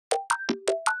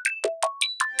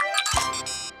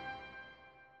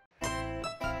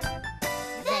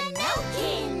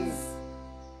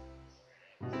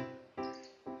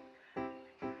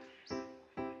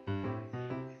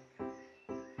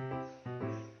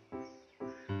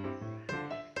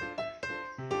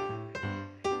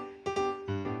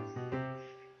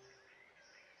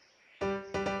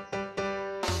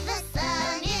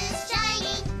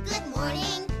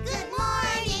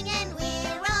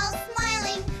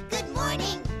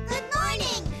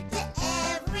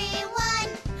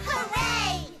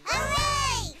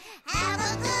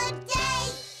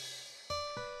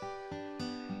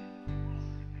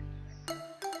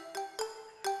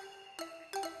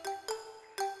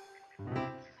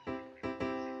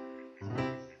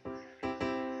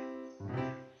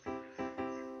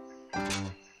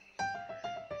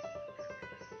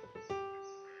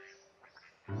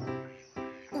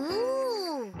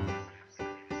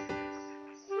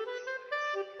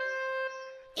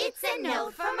It's a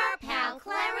note from our pal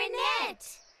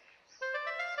Clarinet.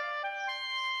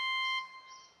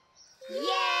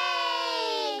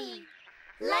 Yay!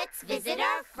 Let's visit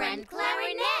our friend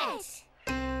Clarinet.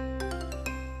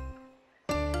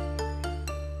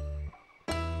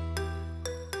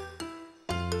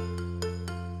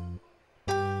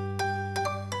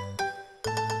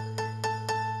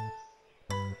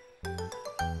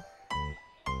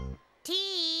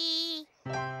 Tea.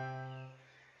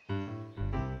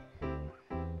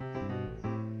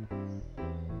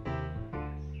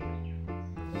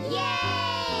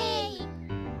 Yay!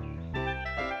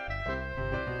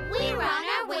 We're on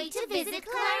our way to visit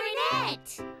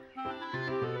Clarinet.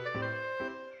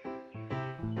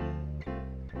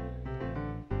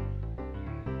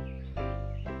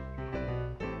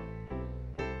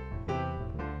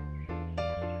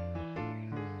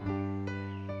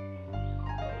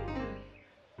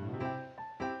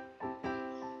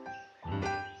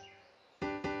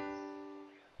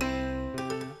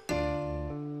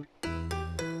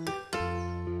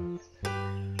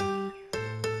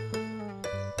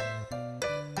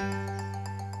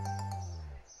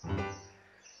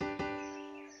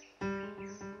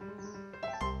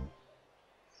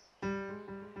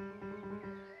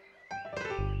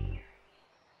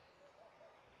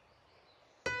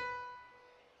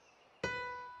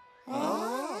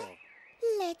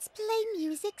 Let's play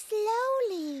music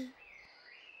slowly.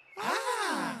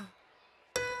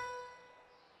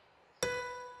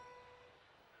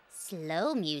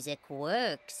 Slow music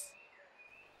works.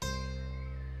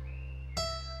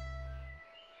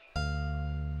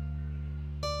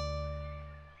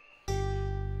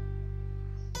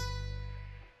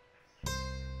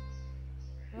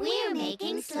 We're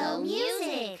making slow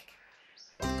music.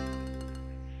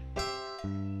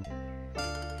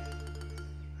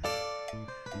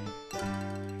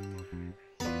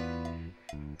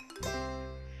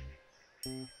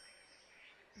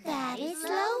 That is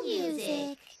slow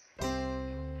music.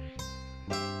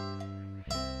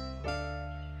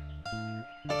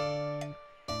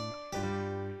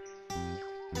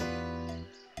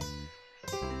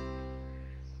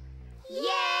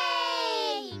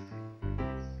 Yay!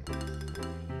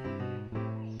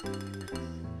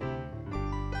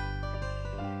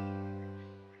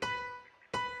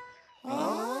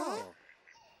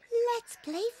 Let's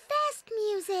play fast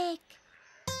music.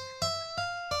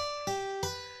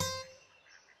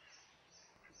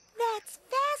 That's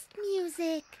fast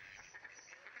music.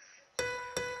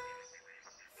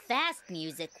 Fast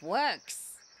music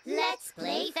works. Let's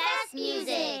play fast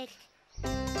music.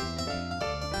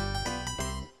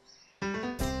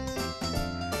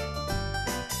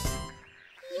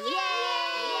 Yay!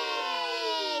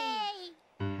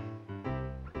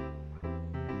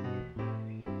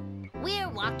 We're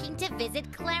walking to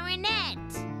visit Clarinet.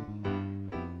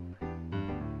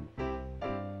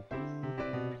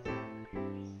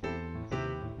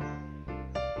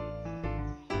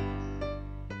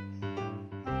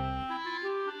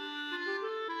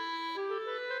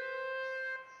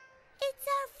 It's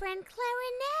our friend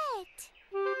Clarinet.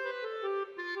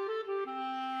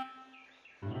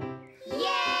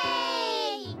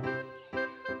 Yay!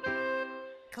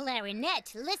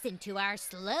 Clarinet, listen to our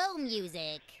slow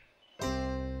music.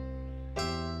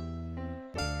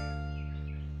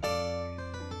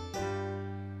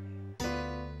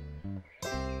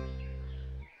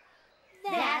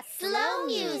 That's slow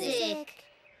music.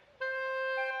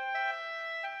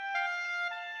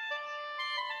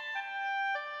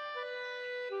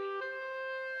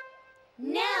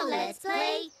 Now let's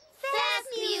play fast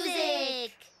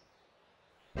music.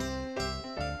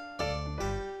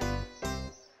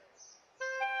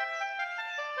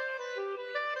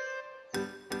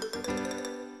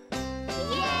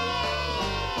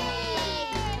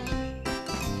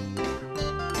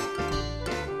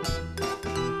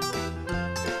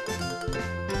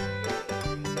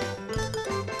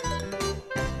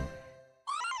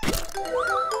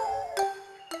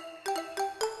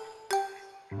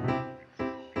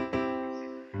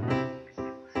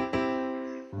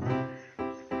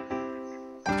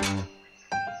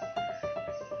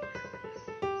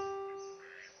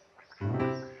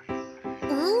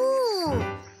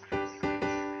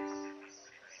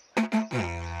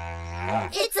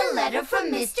 It's a letter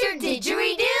from Mr.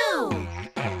 Didgeridoo.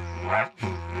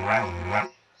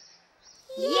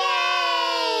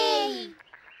 Yay!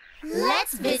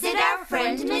 Let's visit our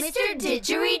friend Mr.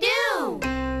 Didgeridoo.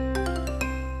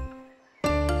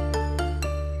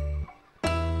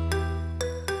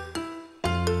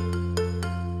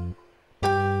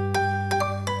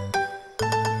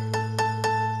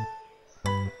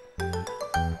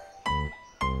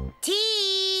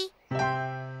 Tea!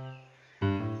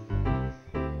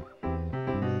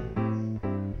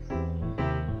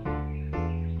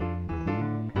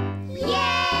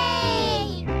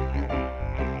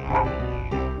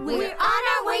 We're on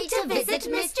our way to visit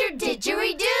Mr.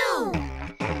 Didgeridoo.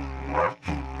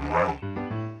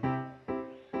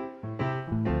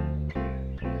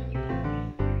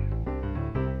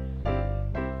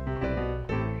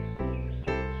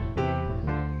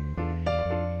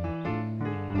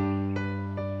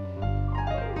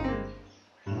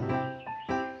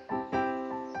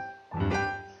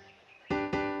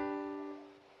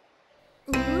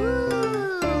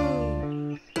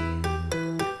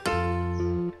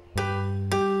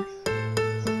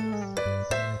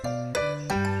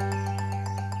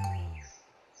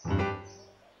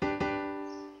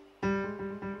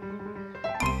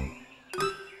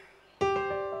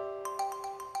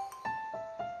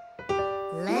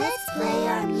 Let's play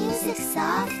our music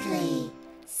softly,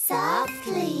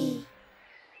 softly.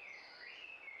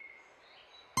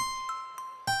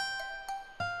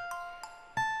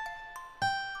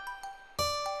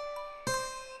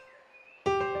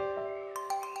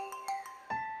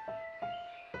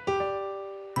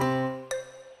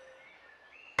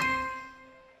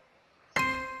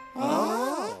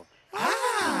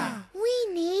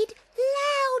 We need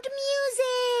loud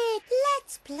music.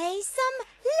 Let's play some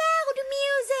loud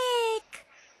music.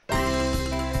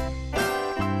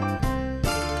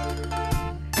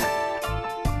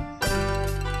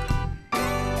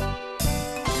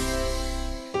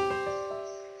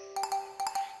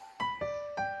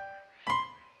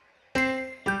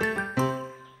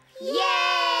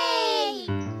 Yay!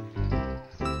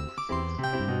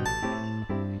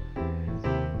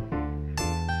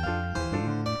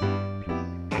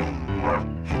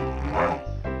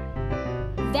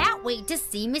 That way to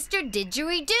see Mr.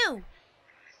 Didgeridoo.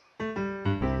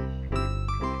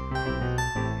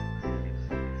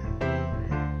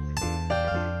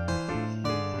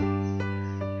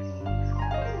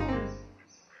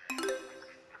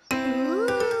 Ooh.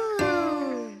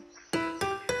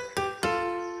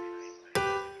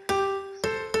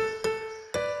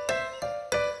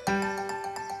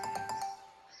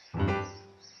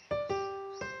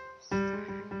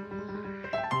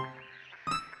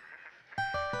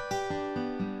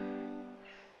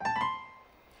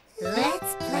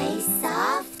 Let's play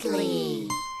softly.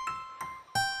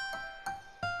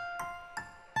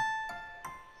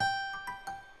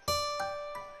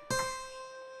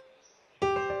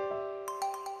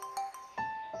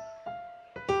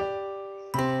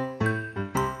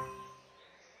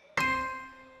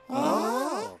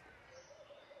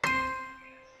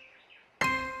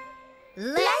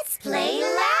 Let's play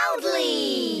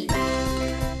loudly.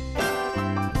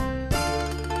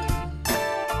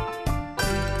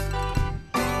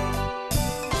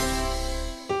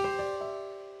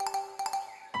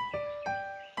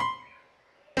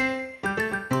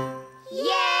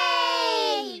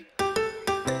 Yay!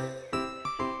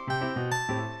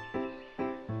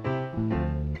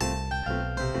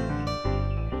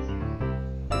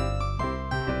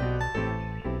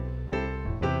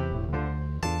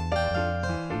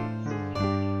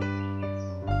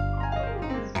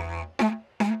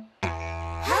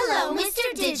 Hello, Mr.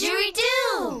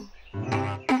 Didgeridoo.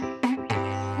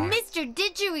 Mr.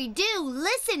 Didgeridoo,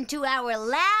 listen to our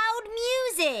loud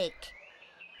music.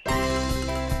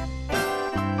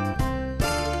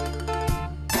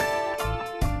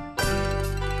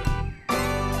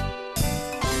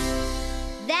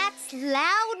 That's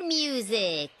loud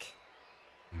music.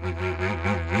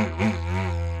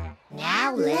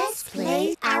 Now let's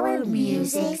play our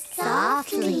music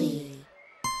softly.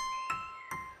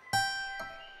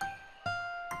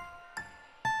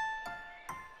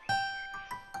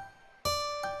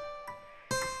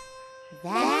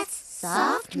 That's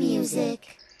soft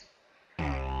music.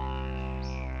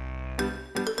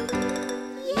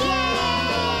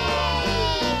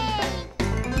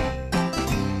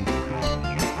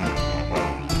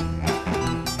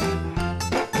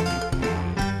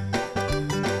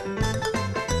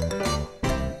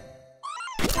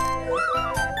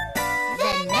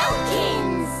 The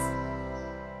Notekins.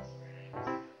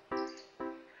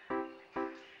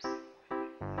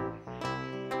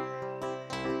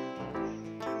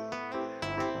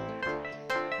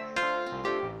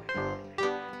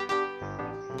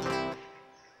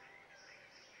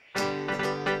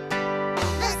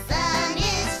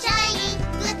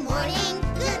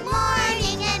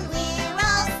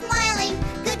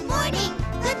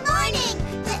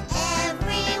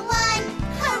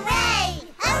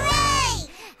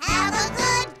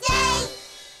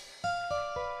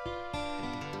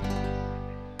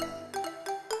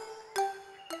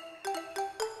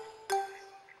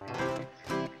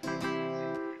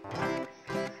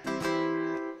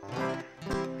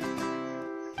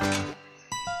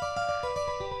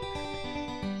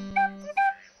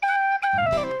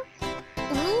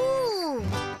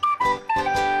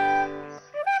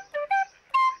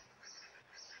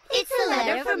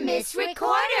 Miss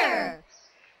Recorder!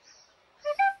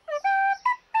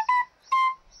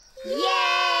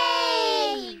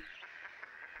 Yay!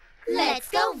 Let's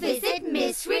go visit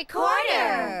Miss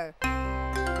Recorder!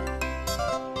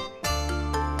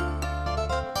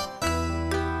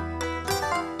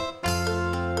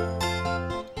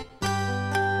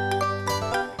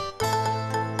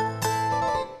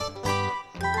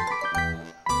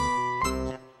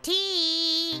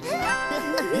 Tea!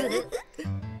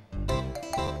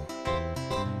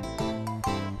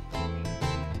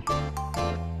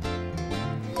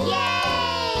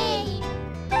 Yay!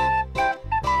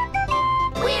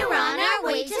 We're on our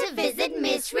way to visit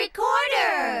Miss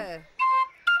Recorder!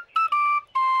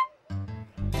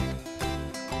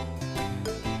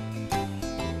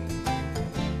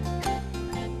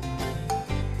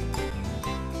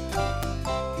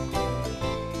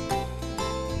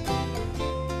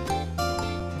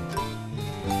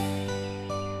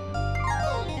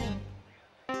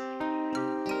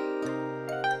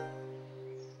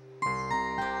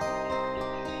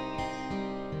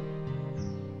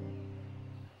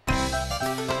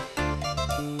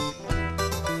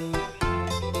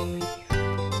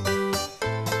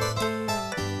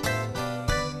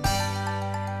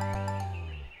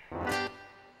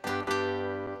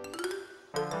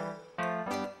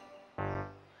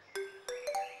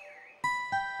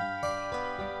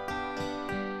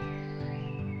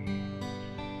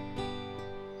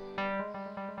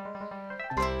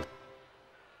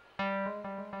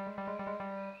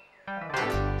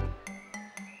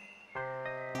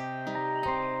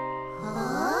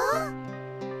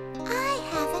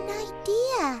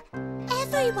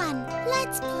 Everyone,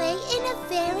 let's play in a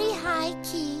very high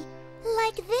key,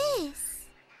 like this.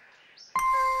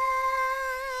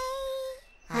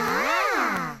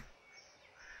 Ah!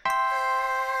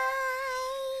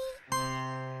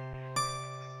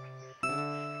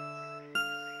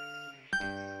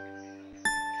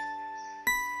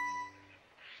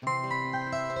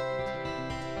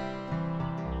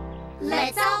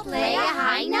 Let's all play a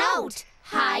high note!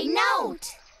 High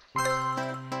note!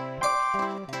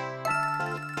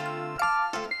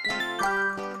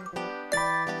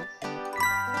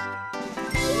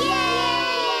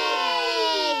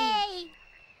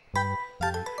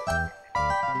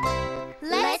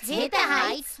 Let's hit the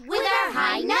heights with our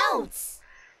high notes.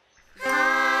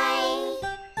 High.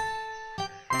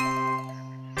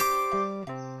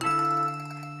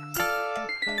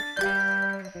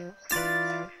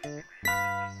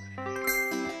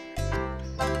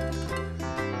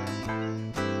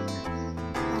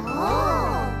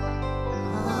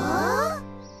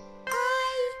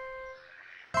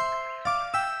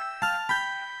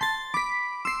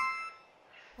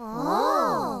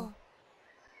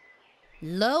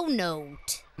 Low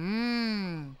note.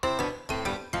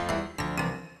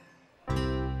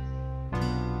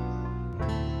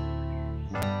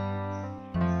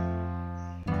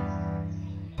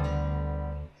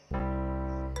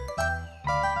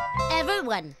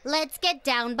 Everyone, let's get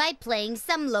down by playing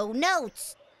some low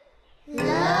notes.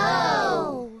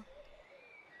 Low.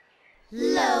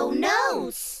 Low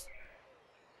notes.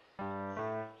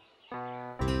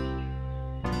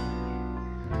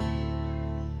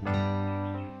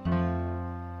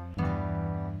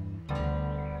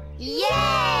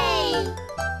 Yay!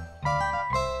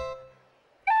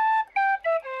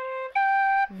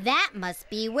 That must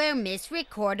be where Miss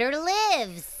Recorder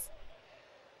lives.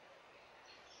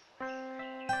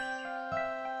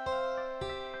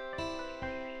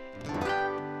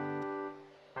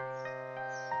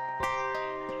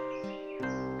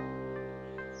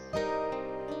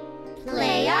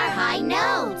 Play our high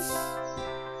notes.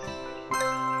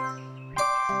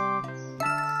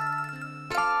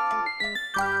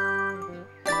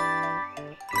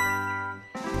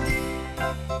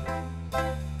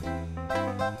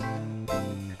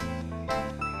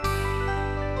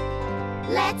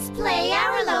 Let's play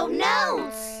our low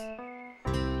notes.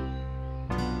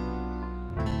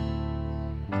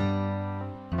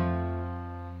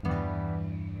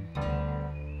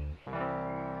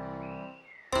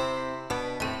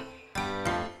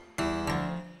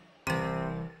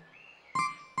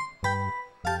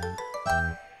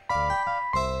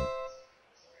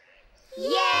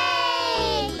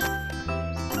 Yay!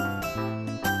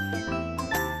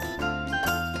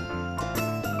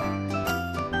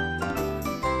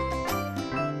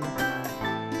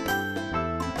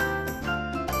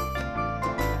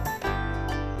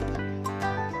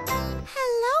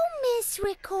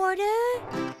 Recorder.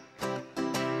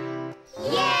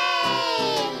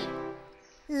 Yay!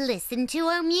 Listen to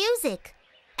our music.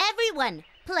 Everyone,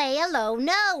 play a low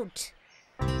note.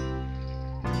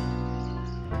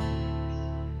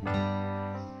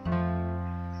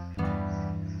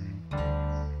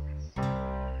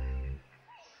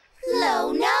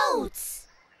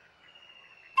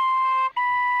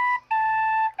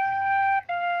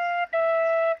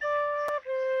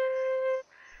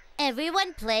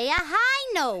 Everyone play a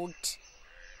high note.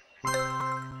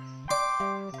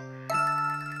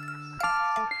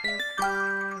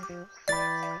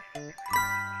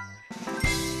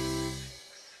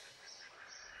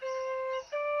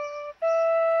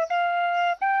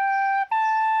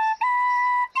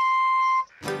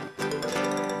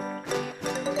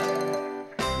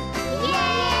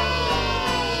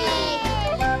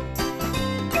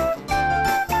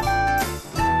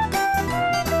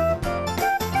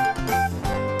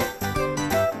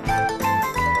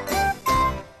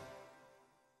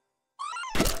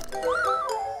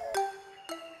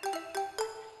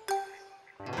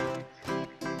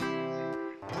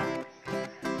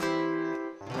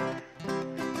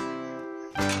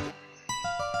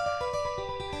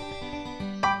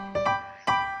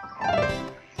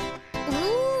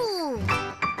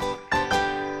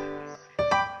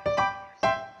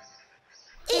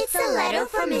 It's a letter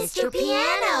from Mr.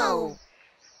 Piano.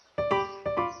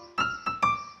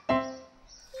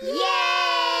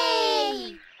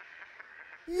 Yay!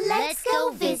 Let's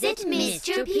go visit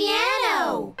Mr.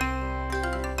 Piano.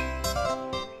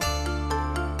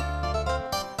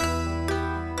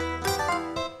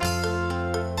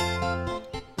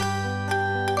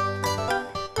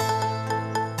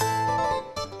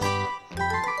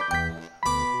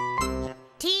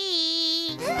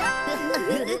 Tea!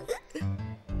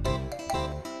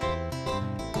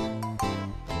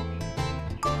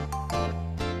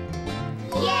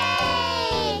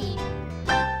 Yay!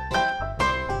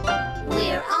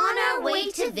 We're on our way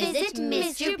to visit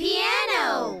Mr.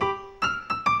 Piano.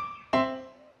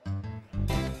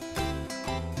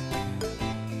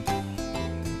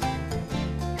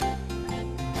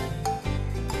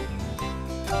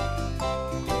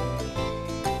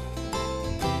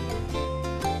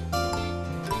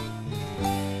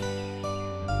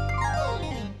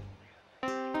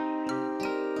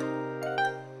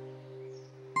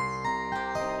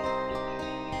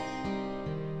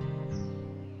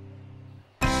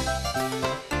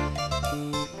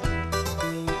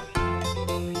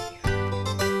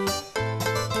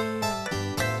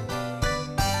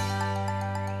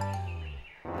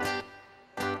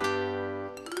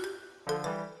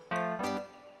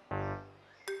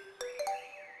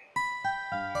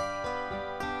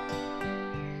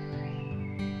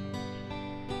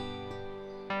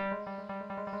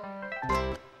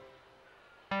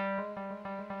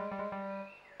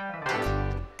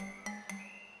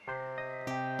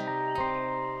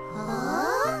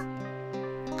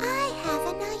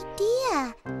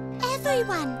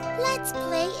 Everyone, let's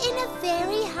play in a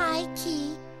very high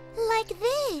key, like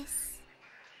this.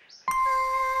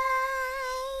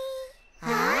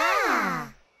 High.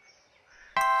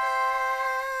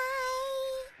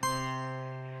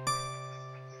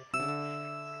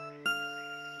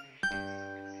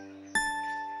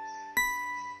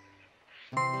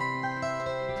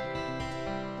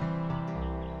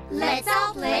 Let's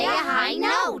all play a high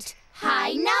note.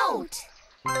 High note.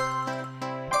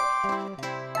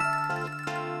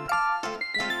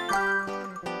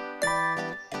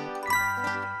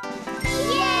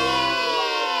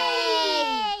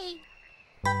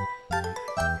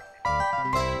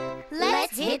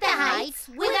 Let's hit the heights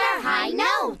with our high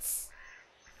notes.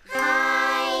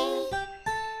 High.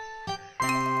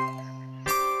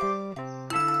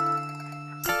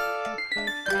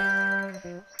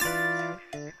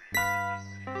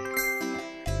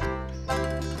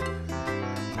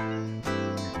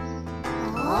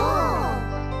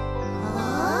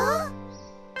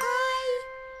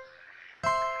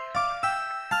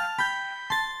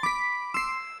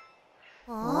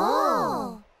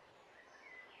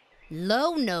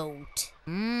 Low note.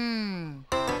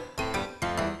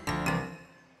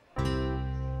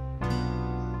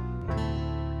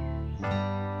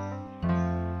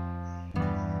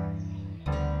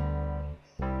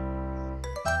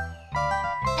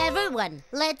 Everyone,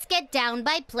 let's get down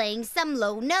by playing some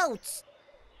low notes.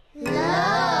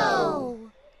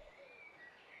 Low.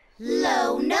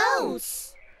 Low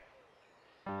notes.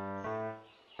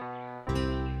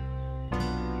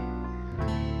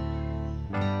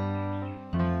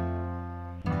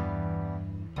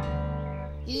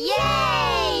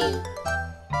 Yay!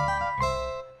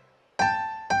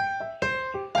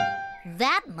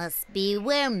 That must be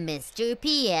where Mr.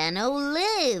 Piano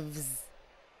lives.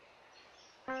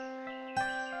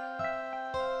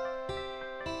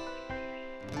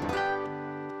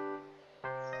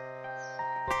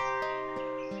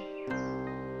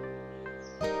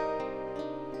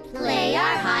 Play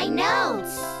our high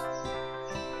notes.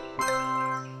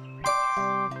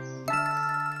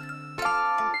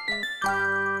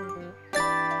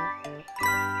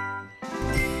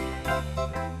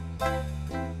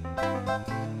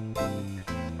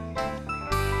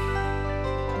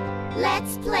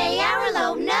 Let's play our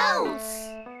low notes.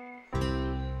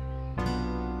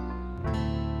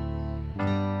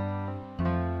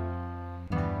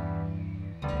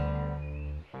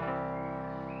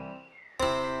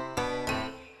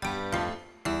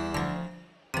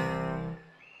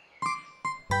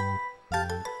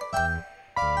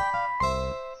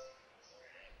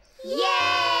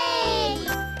 Yay!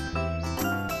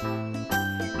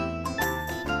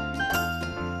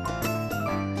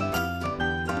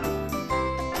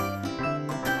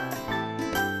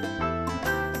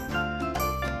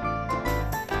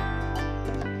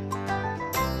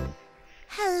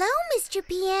 Hello, Mr.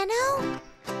 Piano.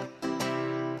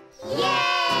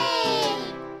 Yay!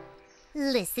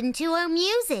 Listen to our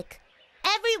music.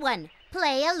 Everyone,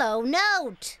 play a low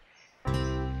note.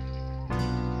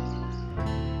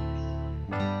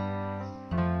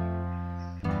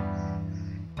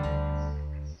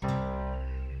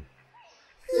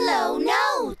 Low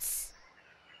notes.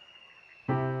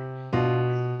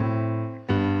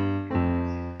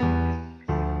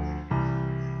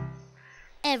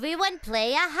 Everyone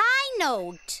play a high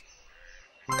note.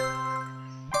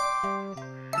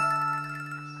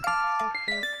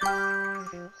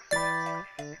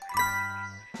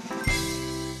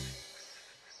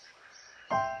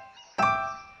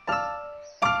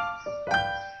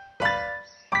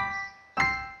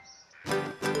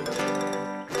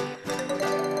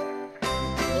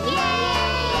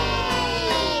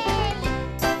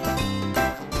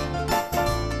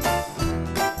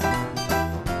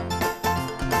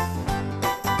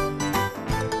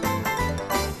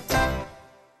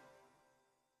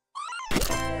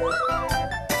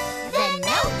 The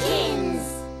Notekins.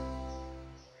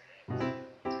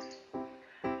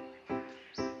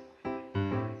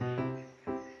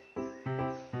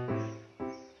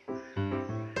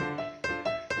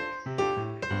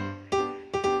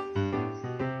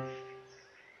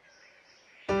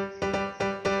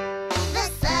 The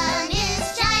sun is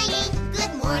shining.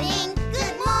 Good morning,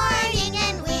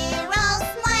 and we're all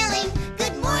smiling.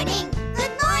 Good morning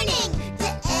to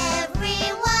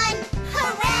everyone.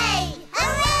 Hooray,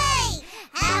 hooray!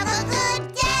 Have a good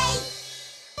day.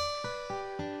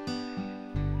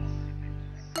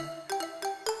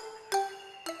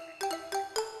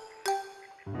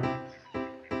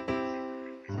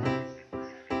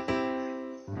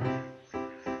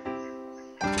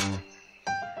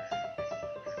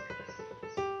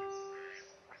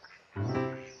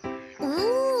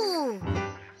 Ooh.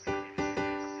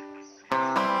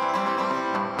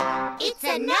 It's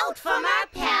a note from our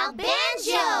pal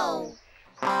Banjo.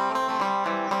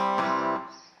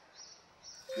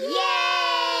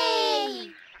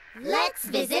 Yay! Let's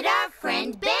visit our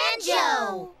friend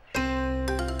Banjo.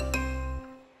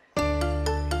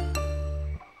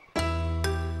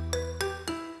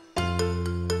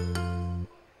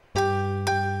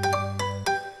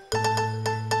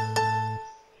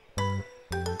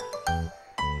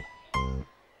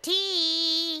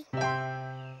 Tea.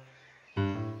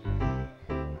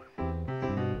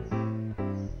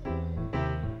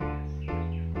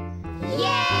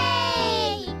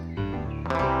 Yay!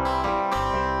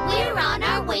 We're on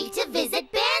our way to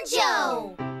visit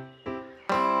Banjo.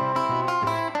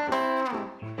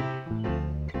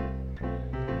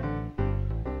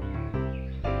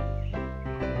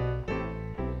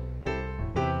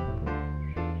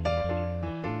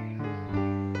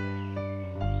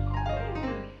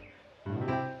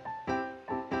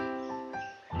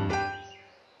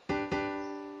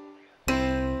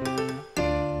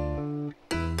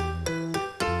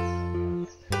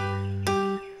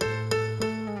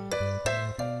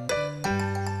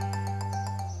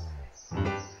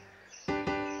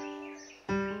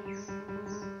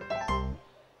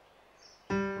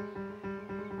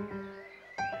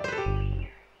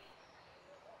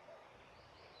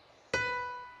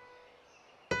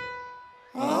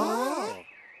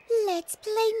 Let's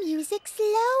play music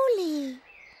slowly.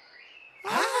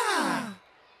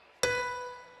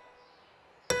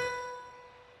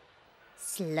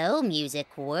 Slow music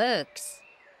works.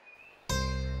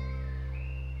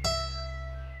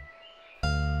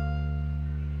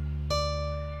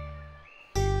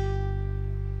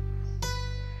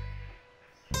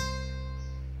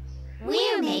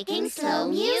 We're making slow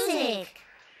music.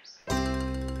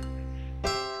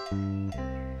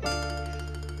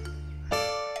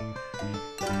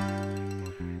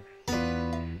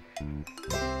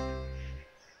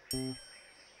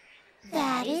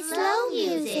 That is slow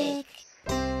music.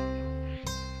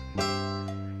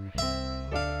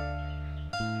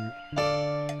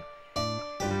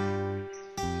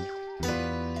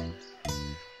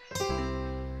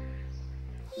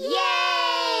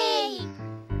 Yay!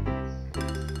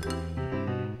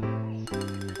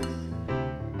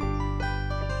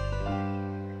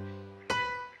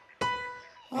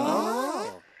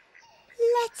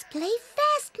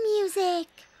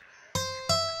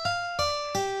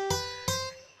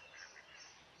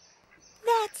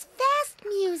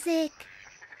 music.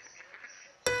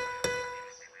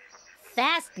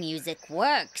 Fast music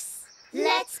works.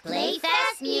 Let's play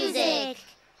fast music.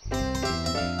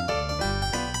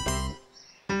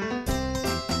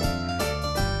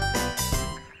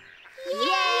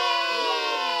 Yay!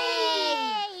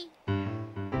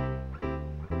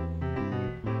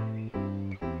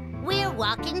 We're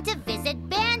walking to visit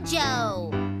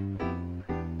Banjo.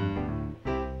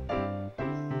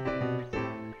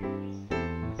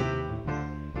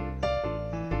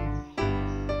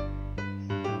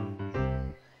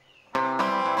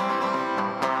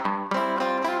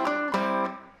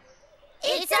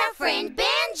 It's our friend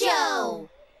Banjo!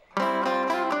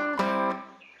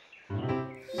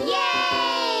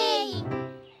 Yay!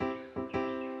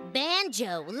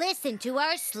 Banjo, listen to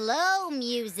our slow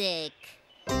music.